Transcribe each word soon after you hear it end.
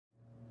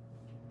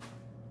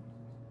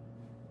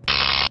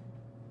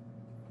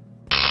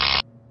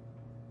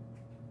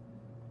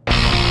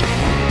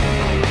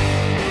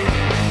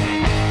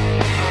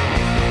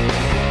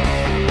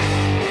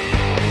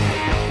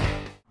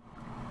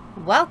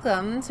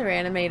Welcome to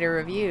Rayanimator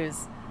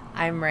Reviews.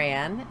 I'm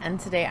Rayanne, and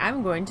today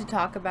I'm going to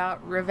talk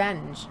about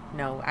Revenge.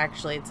 No,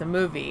 actually it's a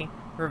movie,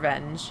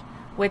 Revenge,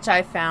 which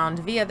I found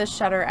via the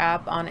Shudder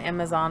app on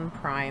Amazon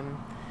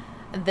Prime.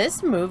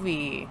 This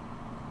movie,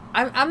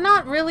 I'm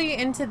not really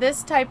into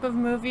this type of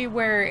movie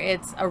where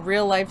it's a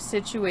real life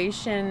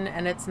situation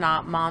and it's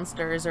not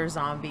monsters or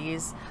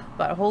zombies,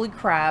 but holy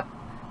crap,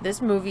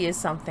 this movie is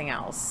something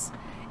else.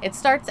 It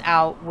starts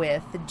out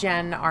with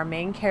Jen, our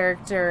main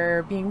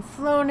character, being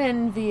flown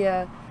in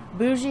via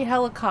bougie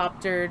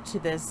helicopter to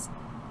this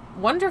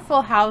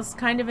wonderful house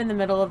kind of in the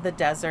middle of the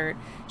desert.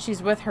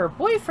 She's with her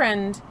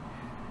boyfriend,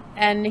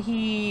 and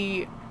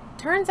he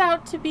turns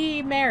out to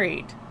be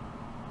married.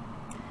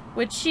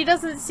 Which she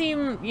doesn't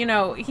seem,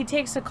 he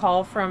takes a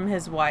call from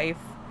his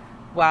wife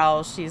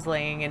while she's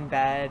laying in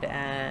bed,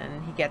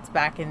 and he gets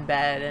back in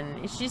bed,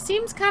 and she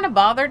seems kind of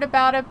bothered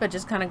about it, but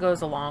just kind of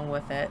goes along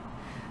with it.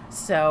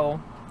 So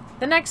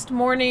the next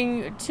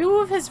morning, two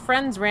of his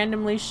friends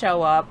randomly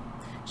show up.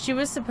 She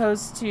was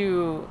supposed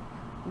to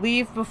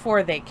leave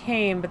before they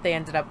came, but they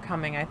ended up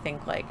coming, I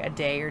think, like a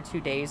day or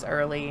 2 days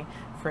early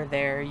for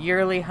their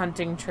yearly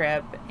hunting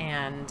trip,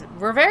 and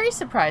we're very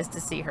surprised to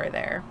see her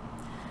there.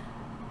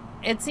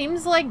 It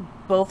seems like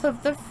both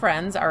of the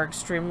friends are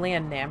extremely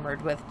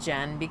enamored with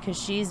Jen because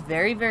she's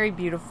very, very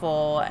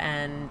beautiful,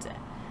 and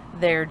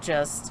they're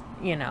just,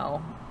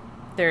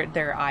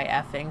 they're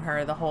eye-effing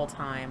her the whole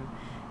time.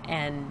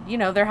 And,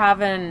 they're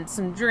having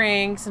some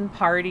drinks and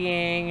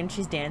partying, and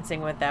she's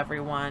dancing with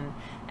everyone.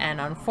 And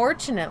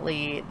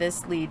unfortunately,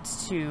 this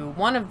leads to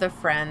one of the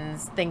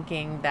friends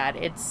thinking that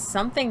it's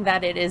something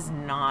that it is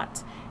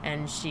not.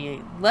 And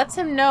she lets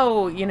him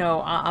know,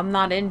 I'm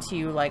not into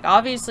you. Like,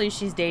 obviously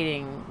she's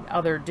dating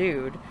other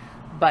dude,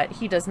 but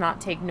he does not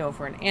take no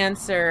for an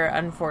answer.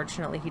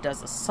 Unfortunately, he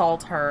does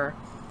assault her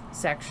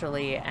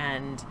sexually,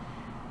 and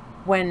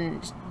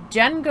when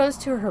Jen goes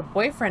to her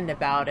boyfriend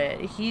about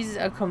it, he's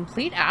a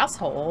complete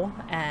asshole,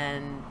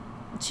 and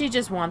she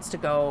just wants to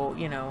go,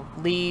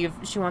 leave.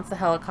 She wants the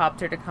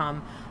helicopter to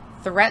come,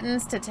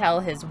 threatens to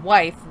tell his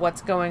wife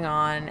what's going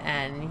on,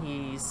 and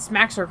he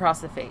smacks her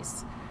across the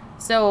face.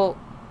 So,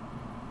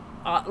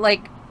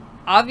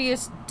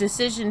 obvious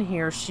decision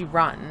here, she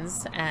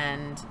runs,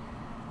 and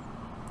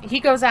he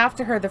goes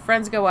after her. The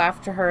friends go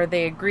after her.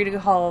 They agree to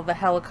call the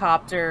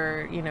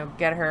helicopter,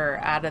 get her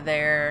out of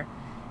there.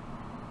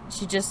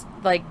 She just,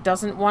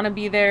 doesn't want to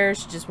be there.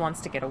 She just wants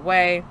to get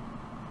away.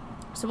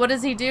 So what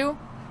does he do?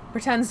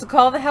 Pretends to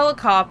call the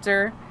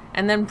helicopter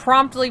and then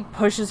promptly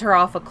pushes her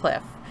off a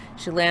cliff.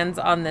 She lands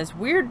on this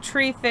weird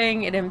tree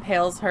thing. It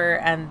impales her,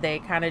 and they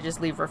kind of just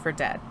leave her for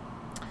dead.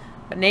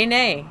 But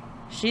nay,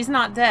 she's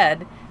not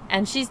dead,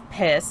 and she's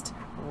pissed,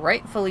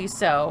 rightfully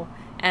so,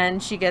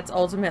 and she gets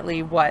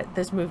ultimately what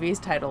this movie is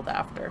titled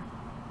after.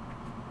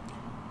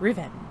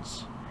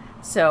 Revenge.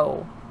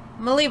 So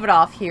I'm gonna leave it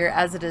off here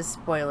as it is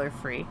spoiler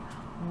free.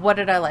 What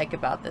did I like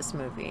about this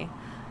movie?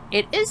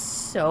 It is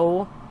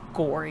so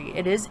gory.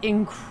 It is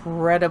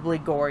incredibly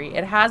gory.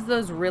 It has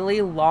those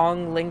really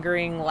long,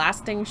 lingering,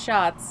 lasting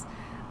shots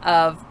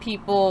of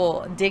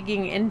people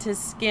digging into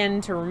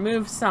skin to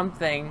remove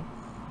something,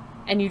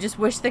 and you just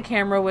wish the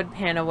camera would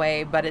pan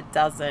away, but it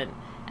doesn't.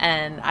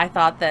 And I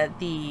thought that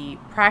the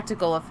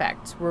practical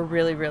effects were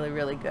really, really,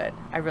 really good.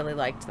 I really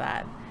liked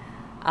that.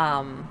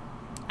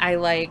 I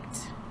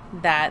liked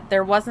that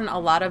there wasn't a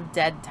lot of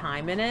dead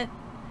time in it.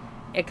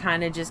 It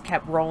kind of just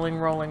kept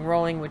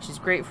rolling, which is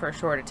great for a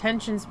short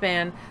attention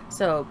span.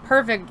 So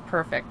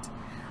perfect.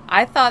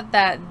 I thought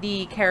that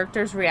the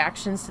characters'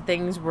 reactions to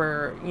things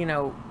were,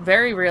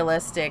 very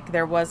realistic.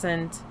 There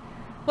wasn't,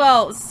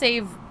 well,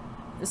 save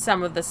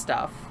some of the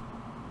stuff.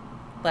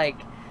 Like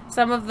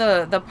some of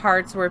the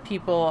parts where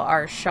people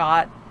are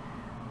shot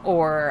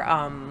or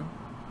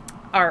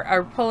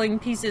are pulling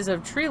pieces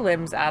of tree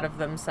limbs out of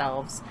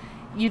themselves.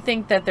 You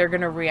think that they're going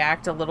to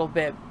react a little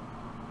bit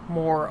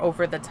more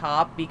over the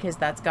top because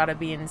that's got to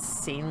be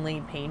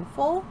insanely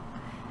painful.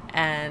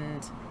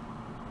 And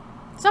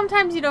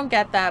sometimes you don't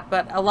get that,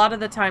 but a lot of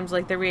the times,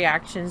 the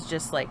reactions,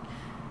 just like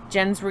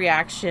Jen's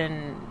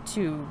reaction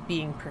to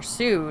being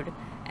pursued,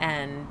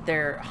 and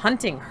they're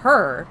hunting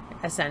her,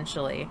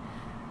 essentially.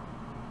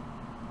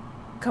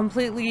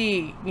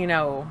 Completely,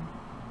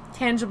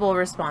 tangible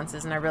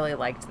responses, and I really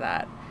liked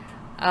that.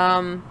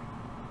 I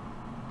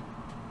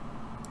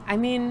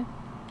mean,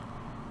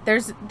 there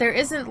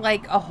isn't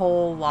a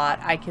whole lot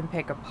I can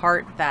pick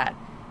apart that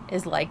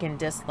is like and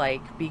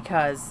dislike,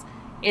 because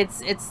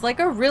it's like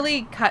a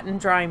really cut and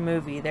dry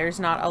movie. There's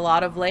not a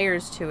lot of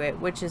layers to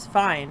it, which is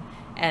fine,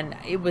 and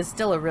it was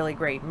still a really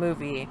great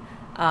movie.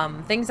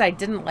 Things I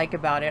didn't like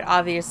about it,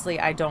 obviously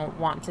I don't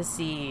want to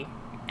see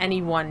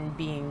anyone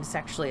being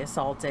sexually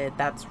assaulted.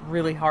 That's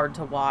really hard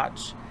to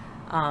watch.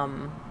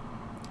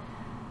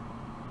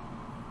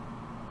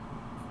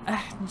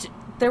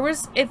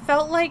 It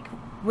felt like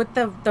with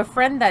the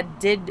friend that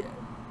did,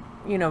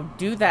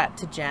 do that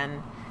to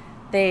Jen,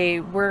 they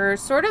were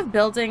sort of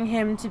building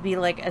him to be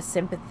like a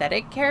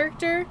sympathetic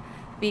character,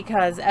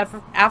 because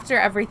after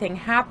everything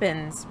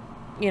happens,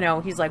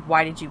 he's like,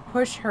 why did you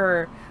push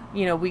her?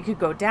 you know, we could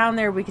go down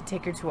there, we could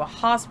take her to a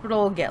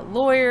hospital, get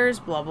lawyers,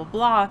 blah, blah,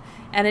 blah.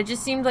 And it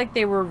just seemed like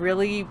they were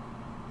really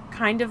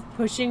kind of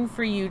pushing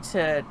for you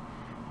to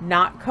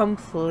not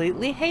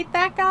completely hate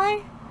that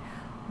guy.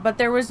 But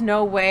there was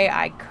no way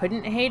I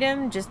couldn't hate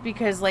him, just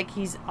because, like,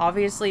 he's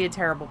obviously a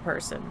terrible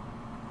person.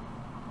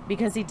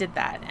 Because he did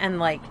that. And,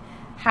 like,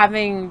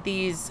 having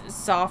these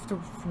soft,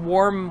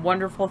 warm,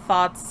 wonderful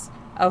thoughts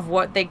of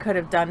what they could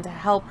have done to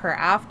help her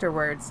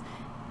afterwards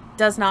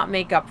does not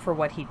make up for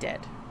what he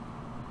did.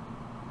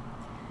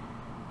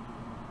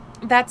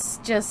 That's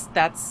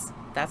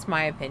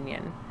my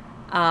opinion.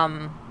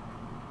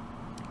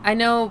 I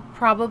know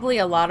probably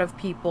a lot of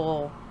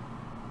people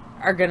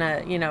are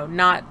gonna, you know,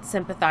 not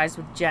sympathize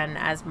with Jen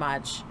as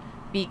much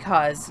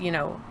because, you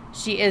know,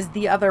 she is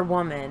the other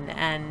woman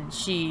and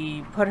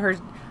she put her,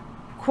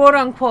 quote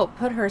unquote,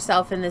 put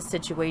herself in this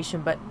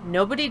situation, but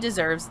nobody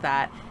deserves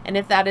that. And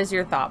if that is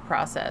your thought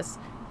process,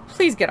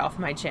 please get off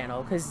my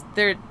channel, because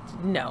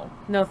no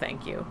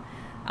thank you.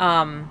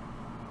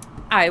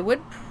 I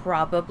would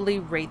probably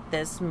rate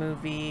this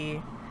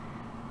movie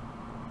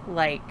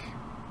like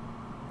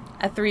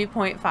a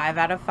 3.5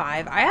 out of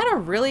 5. I had a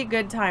really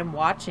good time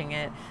watching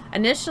it.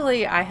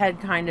 Initially, I had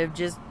kind of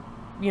just,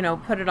 you know,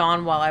 put it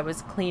on while I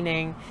was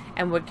cleaning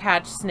and would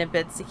catch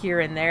snippets here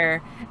and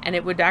there, and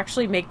it would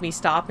actually make me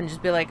stop and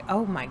just be like,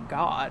 oh my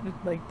god,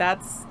 like,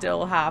 that's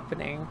still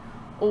happening.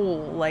 Oh,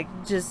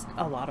 like, just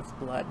a lot of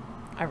blood.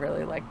 I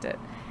really liked it.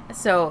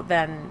 So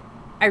then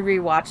I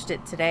rewatched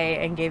it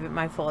today and gave it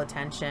my full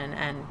attention,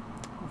 and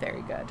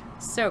very good.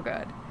 So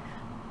good.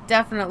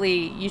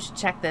 Definitely, you should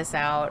check this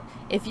out.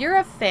 If you're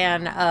a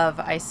fan of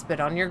I Spit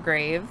on Your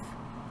Grave,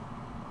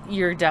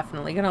 you're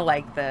definitely going to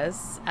like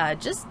this.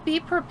 Just be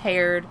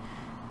prepared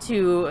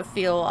to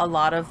feel a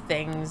lot of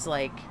things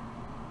like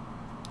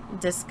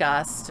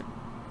disgust,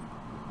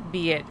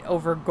 be it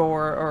over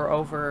gore or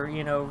over,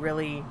 you know,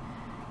 really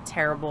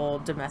terrible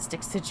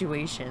domestic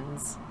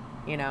situations.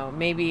 You know,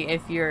 maybe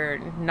if you're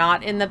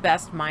not in the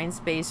best mind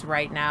space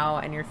right now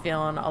and you're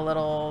feeling a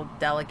little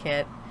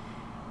delicate,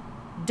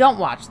 don't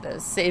watch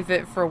this. Save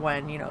it for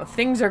when, you know,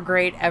 things are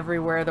great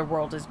everywhere, the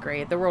world is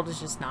great. The world is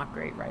just not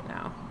great right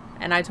now.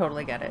 And I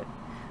totally get it.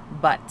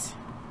 But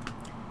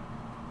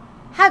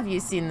have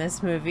you seen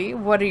this movie?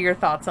 What are your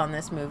thoughts on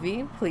this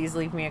movie? Please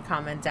leave me a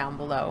comment down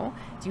below.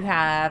 Do you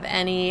have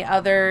any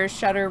other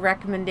Shudder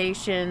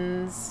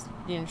recommendations?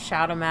 You know,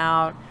 shout them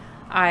out.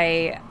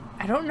 I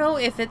don't know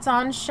if it's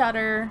on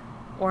Shudder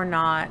or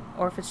not,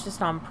 or if it's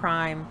just on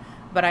Prime,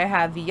 but I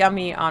have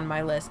Yummy on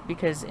my list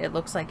because it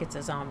looks like it's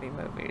a zombie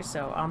movie,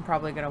 so I'm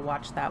probably going to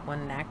watch that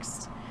one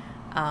next.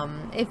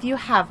 If you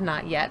have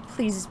not yet,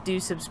 please do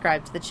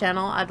subscribe to the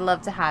channel. I'd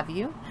love to have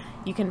you.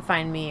 You can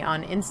find me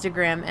on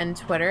Instagram and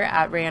Twitter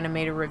at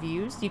Rayanimator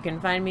Reviews. You can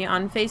find me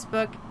on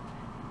Facebook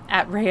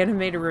at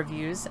Rayanimator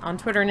Reviews. On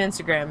Twitter and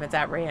Instagram, it's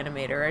at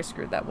Rayanimator. I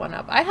screwed that one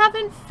up. I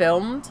haven't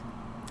filmed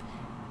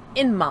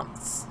in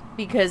months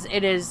because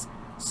it is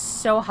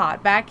so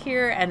hot back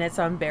here and it's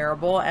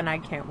unbearable, and I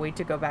can't wait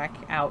to go back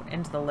out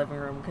into the living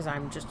room because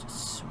I'm just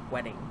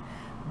sweating.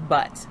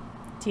 But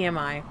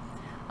TMI.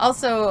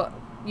 Also,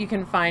 you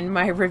can find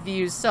my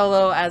reviews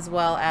solo as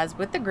well as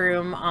with the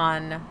groom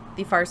on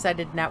the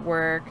Farsighted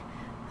Network,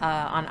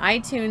 on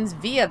iTunes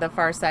via the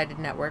Farsighted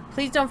Network.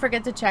 Please don't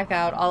forget to check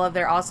out all of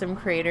their awesome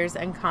creators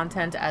and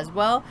content as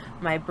well.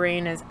 My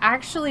brain is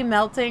actually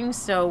melting,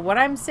 so what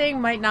I'm saying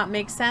might not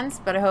make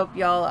sense, but I hope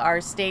y'all are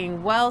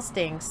staying well,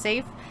 staying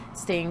safe,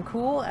 staying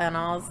cool, and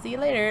I'll see you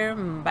later.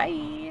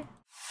 Bye!